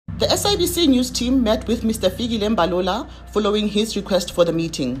The SABC news team met with Mr. Fikile Mbalola following his request for the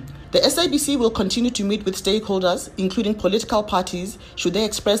meeting. The SABC will continue to meet with stakeholders, including political parties, should they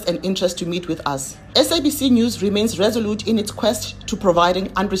express an interest to meet with us. SABC News remains resolute in its quest to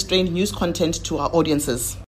providing unrestrained news content to our audiences.